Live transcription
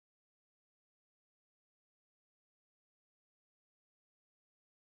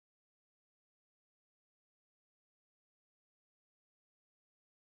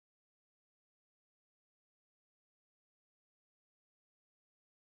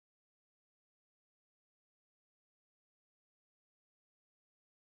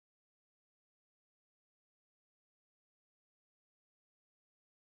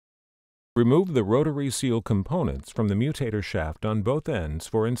Remove the rotary seal components from the mutator shaft on both ends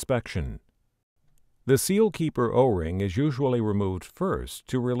for inspection. The seal keeper O-ring is usually removed first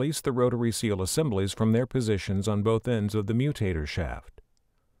to release the rotary seal assemblies from their positions on both ends of the mutator shaft.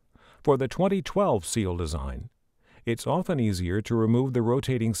 For the 2012 seal design, it's often easier to remove the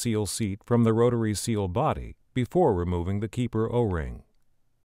rotating seal seat from the rotary seal body before removing the keeper O-ring.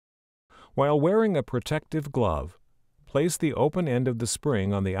 While wearing a protective glove, place the open end of the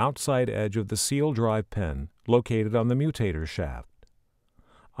spring on the outside edge of the seal drive pen located on the mutator shaft.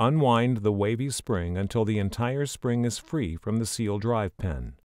 Unwind the wavy spring until the entire spring is free from the seal drive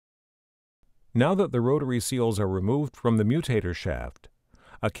pen. Now that the rotary seals are removed from the mutator shaft,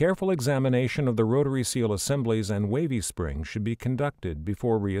 a careful examination of the rotary seal assemblies and wavy spring should be conducted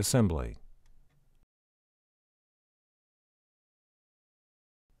before reassembly.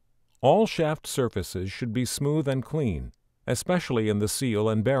 All shaft surfaces should be smooth and clean, especially in the seal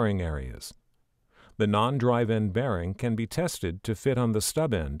and bearing areas. The non-drive end bearing can be tested to fit on the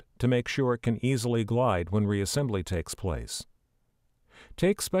stub end to make sure it can easily glide when reassembly takes place.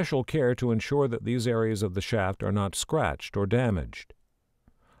 Take special care to ensure that these areas of the shaft are not scratched or damaged.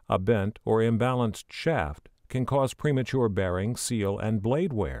 A bent or imbalanced shaft can cause premature bearing, seal, and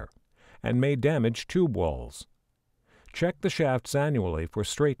blade wear, and may damage tube walls. Check the shafts annually for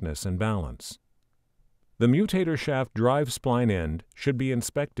straightness and balance. The mutator shaft drive spline end should be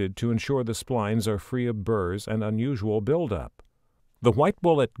inspected to ensure the splines are free of burrs and unusual buildup. The white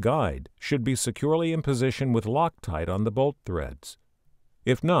bullet guide should be securely in position with Loctite on the bolt threads.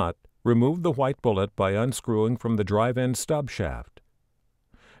 If not, remove the white bullet by unscrewing from the drive end stub shaft.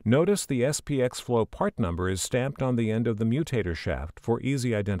 Notice the SPX flow part number is stamped on the end of the mutator shaft for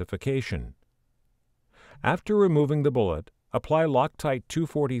easy identification. After removing the bullet, apply Loctite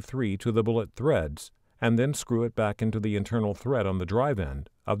 243 to the bullet threads and then screw it back into the internal thread on the drive end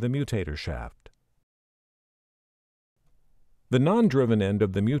of the mutator shaft. The non-driven end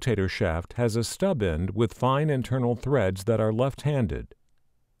of the mutator shaft has a stub end with fine internal threads that are left-handed.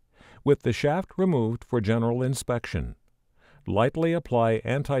 With the shaft removed for general inspection, lightly apply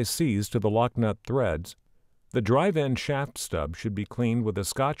anti-seize to the lock nut threads. The drive end shaft stub should be cleaned with a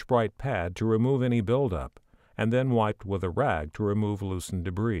Scotch-Brite pad to remove any buildup, and then wiped with a rag to remove loosened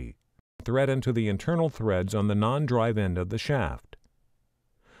debris. Thread into the internal threads on the non-drive end of the shaft.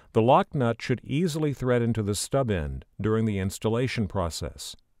 The lock nut should easily thread into the stub end during the installation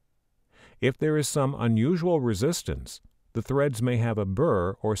process. If there is some unusual resistance, the threads may have a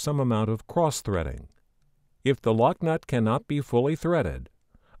burr or some amount of cross-threading. If the lock nut cannot be fully threaded,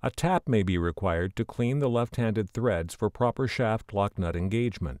 a tap may be required to clean the left-handed threads for proper shaft lock nut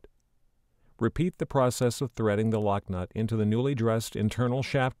engagement. Repeat the process of threading the lock nut into the newly dressed internal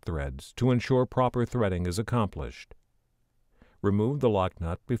shaft threads to ensure proper threading is accomplished. Remove the lock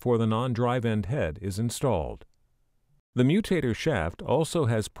nut before the non-drive end head is installed. The mutator shaft also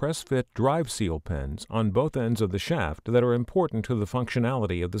has press-fit drive seal pins on both ends of the shaft that are important to the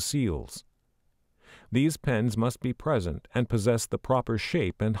functionality of the seals. These pins must be present and possess the proper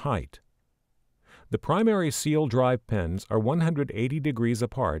shape and height. The primary seal drive pins are 180 degrees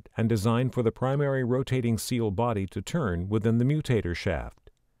apart and designed for the primary rotating seal body to turn within the mutator shaft.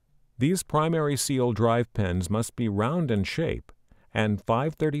 These primary seal drive pins must be round in shape and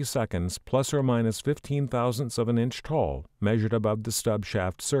 5/32 plus or minus 15 thousandths of an inch tall, measured above the stub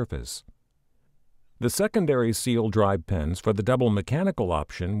shaft surface. The secondary seal drive pins for the double mechanical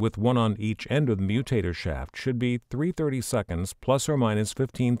option with one on each end of the mutator shaft should be 3/32 plus or minus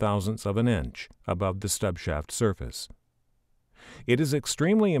 15 thousandths of an inch above the stub shaft surface. It is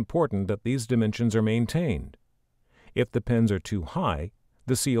extremely important that these dimensions are maintained. If the pins are too high,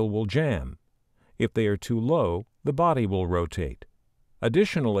 the seal will jam. If they are too low, the body will rotate.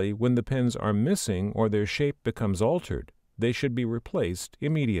 Additionally, when the pins are missing or their shape becomes altered, they should be replaced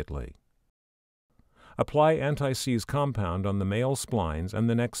immediately. Apply anti-seize compound on the male splines and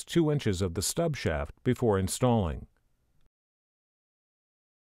the next 2 inches of the stub shaft before installing.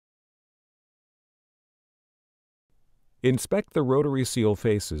 Inspect the rotary seal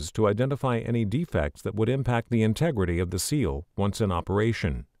faces to identify any defects that would impact the integrity of the seal once in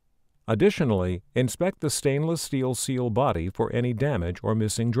operation. Additionally, inspect the stainless steel seal body for any damage or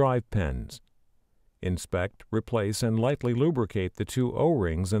missing drive pins. Inspect, replace, and lightly lubricate the 2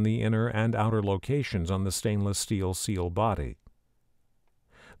 O-rings in the inner and outer locations on the stainless steel seal body.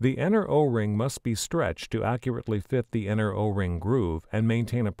 The inner O-ring must be stretched to accurately fit the inner O-ring groove and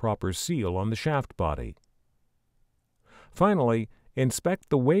maintain a proper seal on the shaft body. Finally, inspect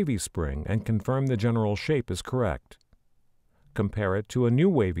the wavy spring and confirm the general shape is correct. Compare it to a new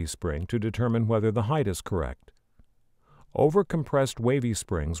wavy spring to determine whether the height is correct. Over-compressed wavy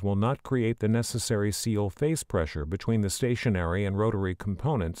springs will not create the necessary seal face pressure between the stationary and rotary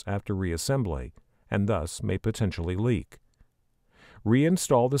components after reassembly, and thus may potentially leak.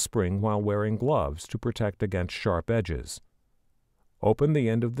 Reinstall the spring while wearing gloves to protect against sharp edges. Open the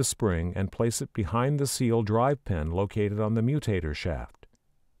end of the spring and place it behind the seal drive pin located on the mutator shaft.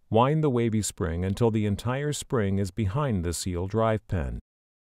 Wind the wavy spring until the entire spring is behind the seal drive pin.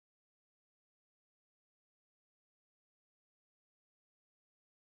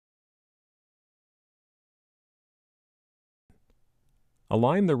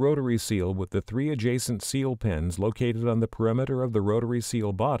 Align the rotary seal with the 3 adjacent seal pins located on the perimeter of the rotary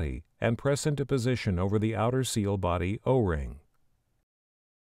seal body and press into position over the outer seal body O-ring.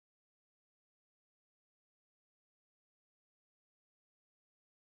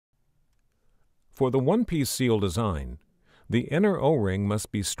 For the one-piece seal design, the inner O-ring must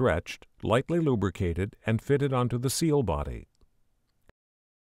be stretched, lightly lubricated, and fitted onto the seal body.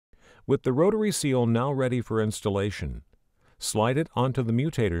 With the rotary seal now ready for installation, slide it onto the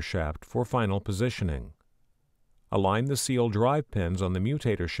mutator shaft for final positioning. Align the seal drive pins on the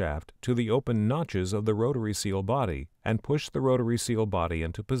mutator shaft to the open notches of the rotary seal body and push the rotary seal body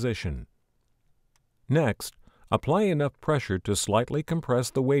into position. Next, apply enough pressure to slightly compress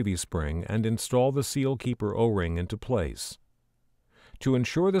the wavy spring and install the seal keeper O-ring into place. To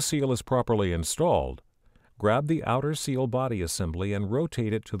ensure the seal is properly installed, grab the outer seal body assembly and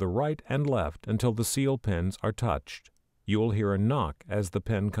rotate it to the right and left until the seal pins are touched. You will hear a knock as the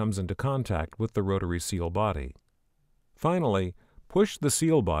pin comes into contact with the rotary seal body. Finally, push the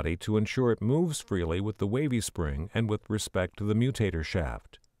seal body to ensure it moves freely with the wavy spring and with respect to the mutator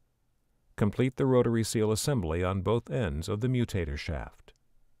shaft. Complete the rotary seal assembly on both ends of the mutator shaft.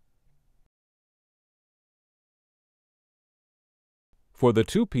 For the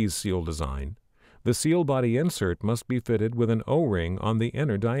two-piece seal design, the seal body insert must be fitted with an O-ring on the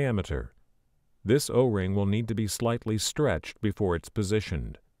inner diameter. This O-ring will need to be slightly stretched before it's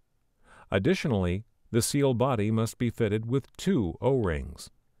positioned. Additionally, the seal body must be fitted with 2 O-rings.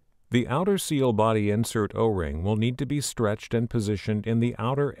 The outer seal body insert O-ring will need to be stretched and positioned in the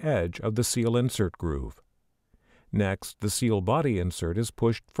outer edge of the seal insert groove. Next, the seal body insert is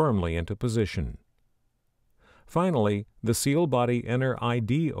pushed firmly into position. Finally, the seal body inner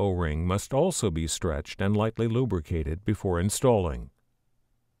ID O-ring must also be stretched and lightly lubricated before installing.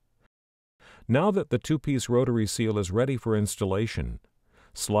 Now that the two-piece rotary seal is ready for installation,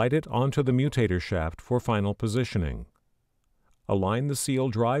 slide it onto the mutator shaft for final positioning. Align the seal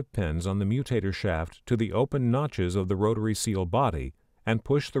drive pins on the mutator shaft to the open notches of the rotary seal body and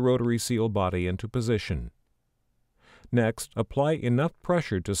push the rotary seal body into position. Next, apply enough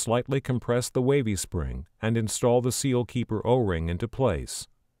pressure to slightly compress the wavy spring and install the seal keeper O-ring into place.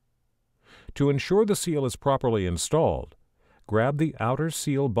 To ensure the seal is properly installed, grab the outer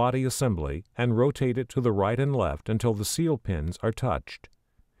seal body assembly and rotate it to the right and left until the seal pins are touched.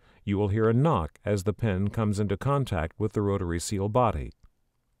 You will hear a knock as the pin comes into contact with the rotary seal body.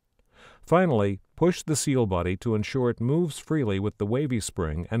 Finally, push the seal body to ensure it moves freely with the wavy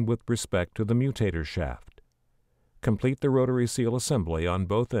spring and with respect to the mutator shaft. Complete the rotary seal assembly on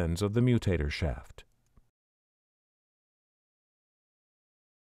both ends of the mutator shaft.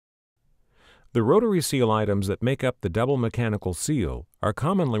 The rotary seal items that make up the double mechanical seal are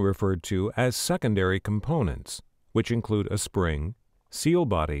commonly referred to as secondary components, which include a spring, seal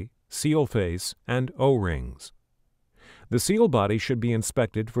body, seal face, and O-rings. The seal body should be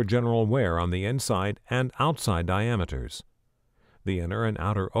inspected for general wear on the inside and outside diameters. The inner and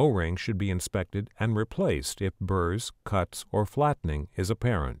outer O-ring should be inspected and replaced if burrs, cuts, or flattening is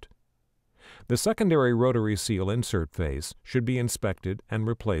apparent. The secondary rotary seal insert face should be inspected and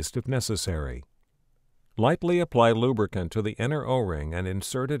replaced if necessary. Lightly apply lubricant to the inner O-ring and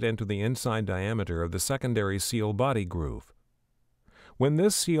insert it into the inside diameter of the secondary seal body groove. When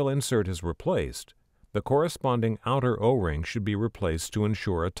this seal insert is replaced, the corresponding outer O-ring should be replaced to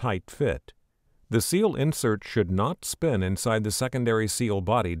ensure a tight fit. The seal insert should not spin inside the secondary seal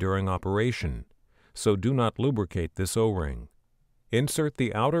body during operation, so do not lubricate this O-ring. Insert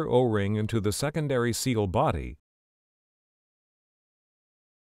the outer O-ring into the secondary seal body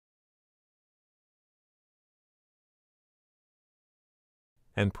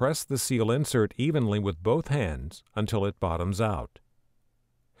and press the seal insert evenly with both hands until it bottoms out.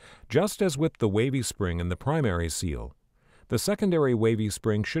 Just as with the wavy spring in the primary seal, the secondary wavy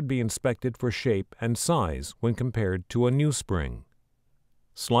spring should be inspected for shape and size when compared to a new spring.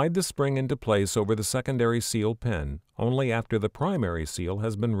 Slide the spring into place over the secondary seal pin only after the primary seal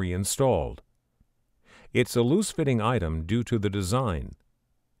has been reinstalled. It's a loose-fitting item due to the design.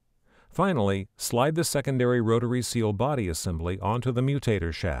 Finally, slide the secondary rotary seal body assembly onto the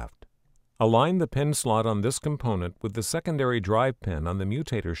mutator shaft. Align the pin slot on this component with the secondary drive pin on the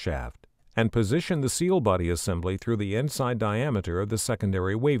mutator shaft and position the seal body assembly through the inside diameter of the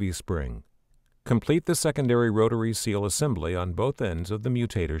secondary wavy spring. Complete the secondary rotary seal assembly on both ends of the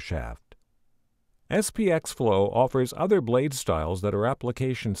mutator shaft. SPX Flow offers other blade styles that are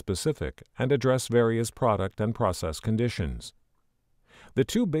application-specific and address various product and process conditions. The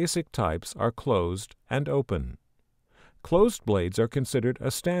two basic types are closed and open. Closed blades are considered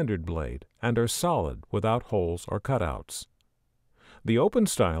a standard blade and are solid without holes or cutouts. The open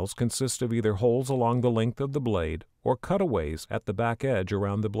styles consist of either holes along the length of the blade or cutaways at the back edge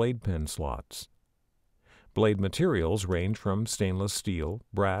around the blade pin slots. Blade materials range from stainless steel,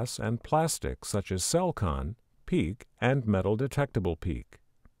 brass, and plastic such as Celcon, PEEK, and metal detectable PEEK.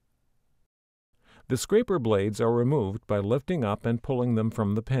 The scraper blades are removed by lifting up and pulling them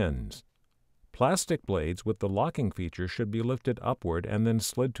from the pins. Plastic blades with the locking feature should be lifted upward and then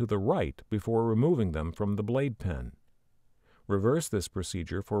slid to the right before removing them from the blade pin. Reverse this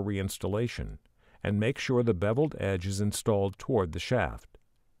procedure for reinstallation, and make sure the beveled edge is installed toward the shaft.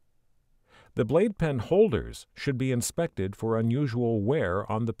 The blade pen holders should be inspected for unusual wear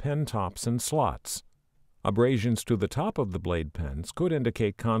on the pen tops and slots. Abrasions to the top of the blade pens could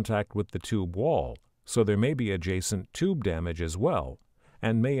indicate contact with the tube wall, so there may be adjacent tube damage as well,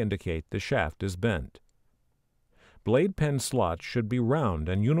 and may indicate the shaft is bent. Blade pen slots should be round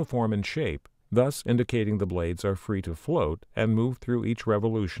and uniform in shape, thus indicating the blades are free to float and move through each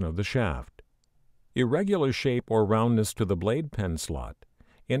revolution of the shaft. Irregular shape or roundness to the blade pen slot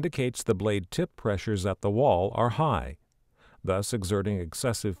indicates the blade tip pressures at the wall are high, thus exerting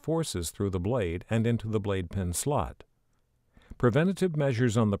excessive forces through the blade and into the blade pin slot. Preventative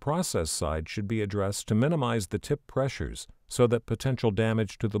measures on the process side should be addressed to minimize the tip pressures so that potential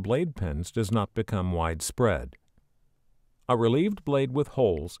damage to the blade pins does not become widespread. A relieved blade with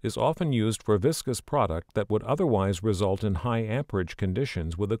holes is often used for viscous product that would otherwise result in high amperage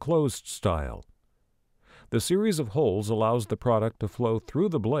conditions with a closed style. The series of holes allows the product to flow through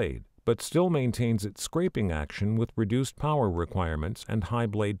the blade, but still maintains its scraping action with reduced power requirements and high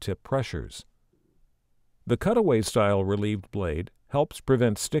blade tip pressures. The cutaway style relieved blade helps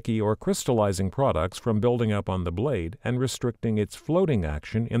prevent sticky or crystallizing products from building up on the blade and restricting its floating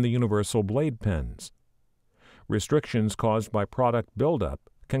action in the universal blade pens. Restrictions caused by product buildup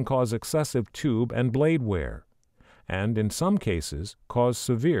can cause excessive tube and blade wear, and in some cases cause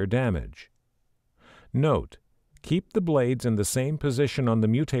severe damage. Note: keep the blades in the same position on the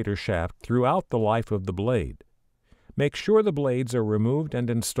mutator shaft throughout the life of the blade. Make sure the blades are removed and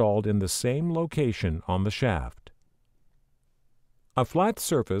installed in the same location on the shaft. A flat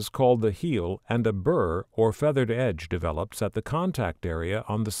surface called the heel and a burr or feathered edge develops at the contact area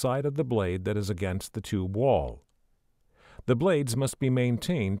on the side of the blade that is against the tube wall. The blades must be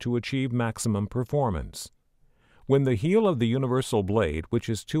maintained to achieve maximum performance. When the heel of the universal blade, which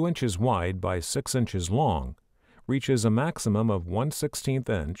is 2 inches wide by 6 inches long, reaches a maximum of 1/16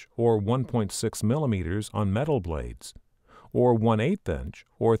 inch or 1.6 millimeters on metal blades, or 1/8 inch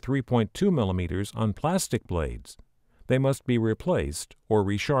or 3.2 millimeters on plastic blades, they must be replaced or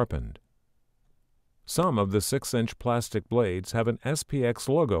resharpened. Some of the 6-inch plastic blades have an SPX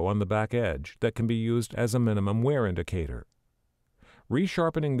logo on the back edge that can be used as a minimum wear indicator.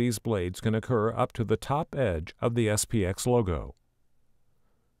 Resharpening these blades can occur up to the top edge of the SPX logo.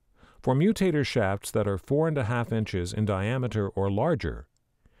 For mutator shafts that are 4.5 inches in diameter or larger,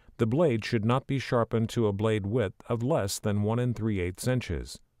 the blade should not be sharpened to a blade width of less than 1 3/8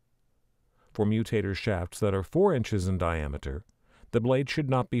 inches. For mutator shafts that are 4 inches in diameter, the blade should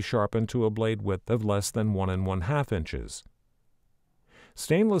not be sharpened to a blade width of less than 1 1/2 inches.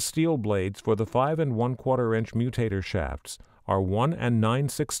 Stainless steel blades for the 5 1/4 inch mutator shafts are 1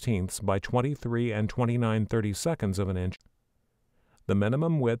 9/16 by 23 29/32 of an inch. The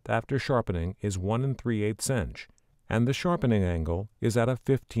minimum width after sharpening is 1 3/8 inch, and the sharpening angle is at a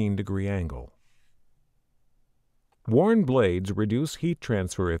 15-degree angle. Worn blades reduce heat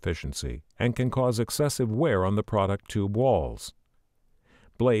transfer efficiency and can cause excessive wear on the product tube walls.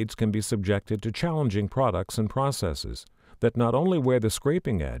 Blades can be subjected to challenging products and processes that not only wear the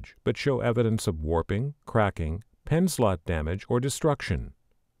scraping edge but show evidence of warping, cracking, pen slot damage, or destruction.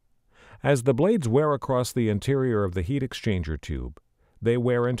 As the blades wear across the interior of the heat exchanger tube, they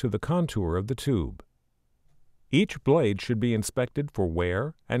wear into the contour of the tube. Each blade should be inspected for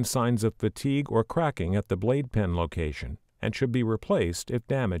wear and signs of fatigue or cracking at the blade pen location and should be replaced if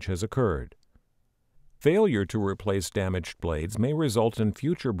damage has occurred. Failure to replace damaged blades may result in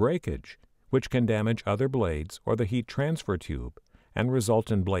future breakage, which can damage other blades or the heat transfer tube and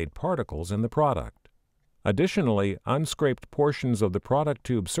result in blade particles in the product. Additionally, unscraped portions of the product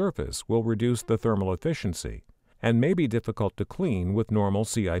tube surface will reduce the thermal efficiency and may be difficult to clean with normal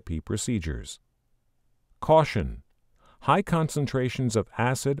CIP procedures. Caution: high concentrations of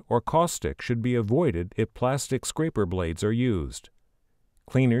acid or caustic should be avoided if plastic scraper blades are used.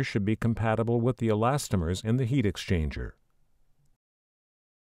 Cleaners should be compatible with the elastomers in the heat exchanger.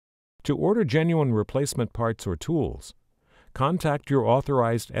 To order genuine replacement parts or tools, contact your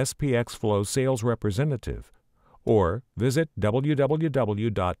authorized SPX Flow sales representative or visit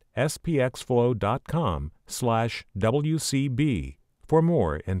www.spxflow.com/WCB for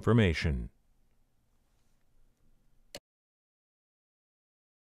more information.